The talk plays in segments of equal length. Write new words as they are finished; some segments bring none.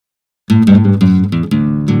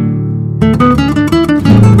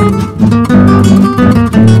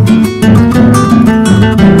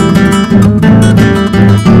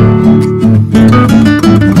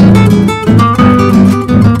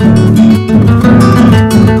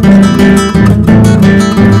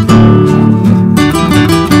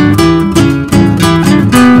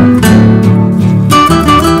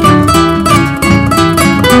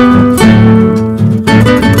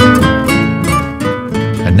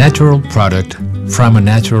Natural product from a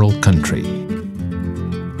natural country.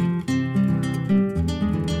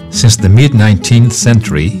 Since the mid-19th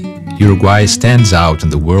century, Uruguay stands out in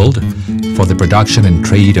the world for the production and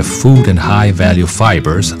trade of food and high-value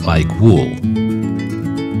fibers like wool.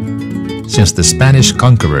 Since the Spanish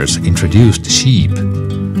conquerors introduced sheep,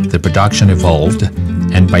 the production evolved,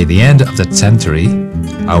 and by the end of that century,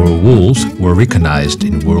 our wools were recognized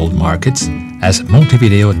in world markets as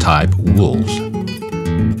Montevideo-type wools.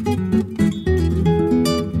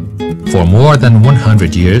 For more than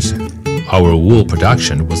 100 years, our wool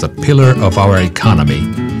production was a pillar of our economy,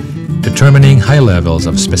 determining high levels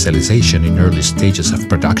of specialization in early stages of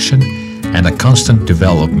production and a constant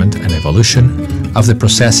development and evolution of the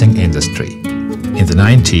processing industry. In the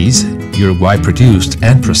 90s, Uruguay produced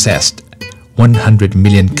and processed 100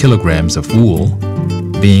 million kilograms of wool,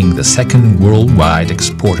 being the second worldwide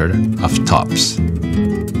exporter of tops.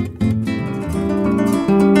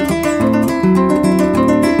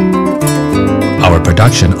 Our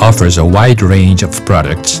production offers a wide range of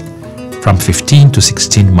products, from 15 to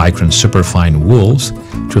 16 micron superfine wools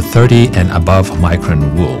to 30 and above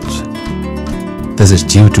micron wools. This is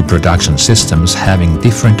due to production systems having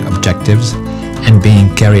different objectives and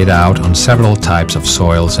being carried out on several types of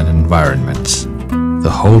soils and environments.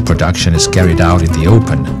 The whole production is carried out in the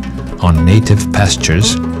open, on native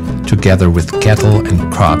pastures, together with cattle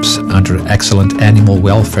and crops under excellent animal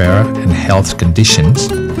welfare and health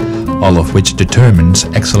conditions, all of which determines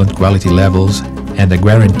excellent quality levels and a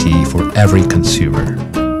guarantee for every consumer.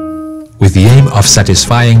 With the aim of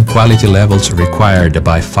satisfying quality levels required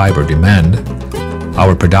by fiber demand,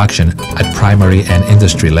 our production at primary and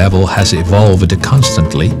industry level has evolved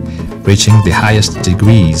constantly, reaching the highest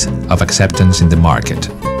degrees of acceptance in the market.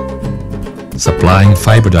 Supplying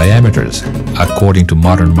fiber diameters according to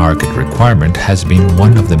modern market requirement has been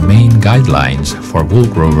one of the main guidelines for wool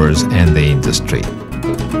growers and the industry.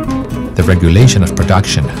 The regulation of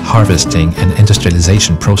production, harvesting, and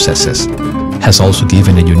industrialization processes has also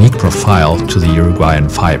given a unique profile to the Uruguayan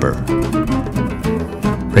fiber.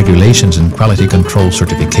 Regulations and quality control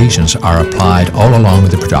certifications are applied all along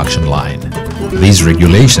the production line. These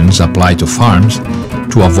regulations apply to farms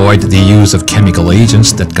to avoid the use of chemical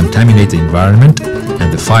agents that contaminate the environment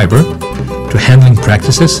and the fiber, to handling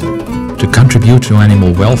practices, to contribute to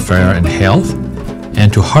animal welfare and health,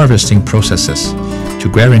 and to harvesting processes to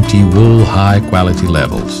guarantee wool high-quality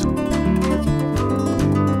levels.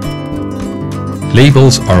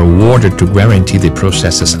 Labels are awarded to guarantee the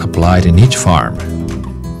processes applied in each farm.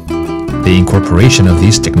 The incorporation of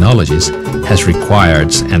these technologies has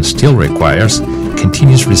required and still requires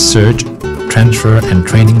continuous research, transfer and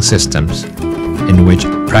training systems in which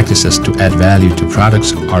practices to add value to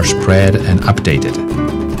products are spread and updated.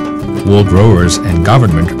 Wool growers and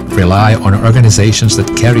government rely on organizations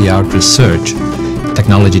that carry out research,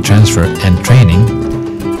 technology transfer and training,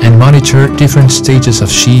 and monitor different stages of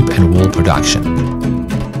sheep and wool production.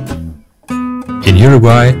 In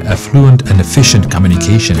Uruguay, a fluent and efficient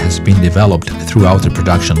communication has been developed throughout the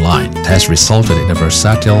production line. It has resulted in a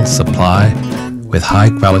versatile supply with high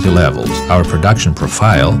quality levels. Our production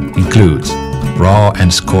profile includes raw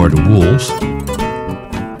and scored wools,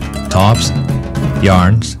 tops,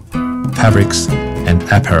 yarns, fabrics, and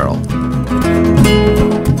apparel.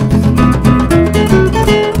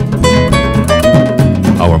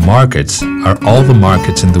 Our markets are all the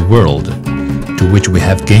markets in the world to which we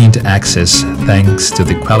have gained access thanks to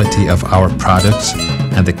the quality of our products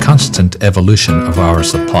and the constant evolution of our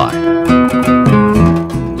supply.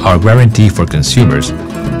 Our guarantee for consumers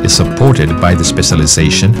is supported by the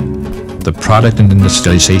specialization, the product and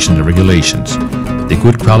industrialization regulations, the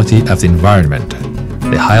good quality of the environment,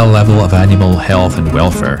 the high level of animal health and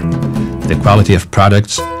welfare, the quality of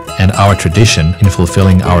products, and our tradition in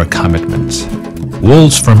fulfilling our commitments.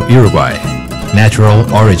 Wools from Uruguay,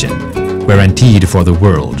 natural origin, guaranteed for the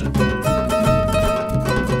world.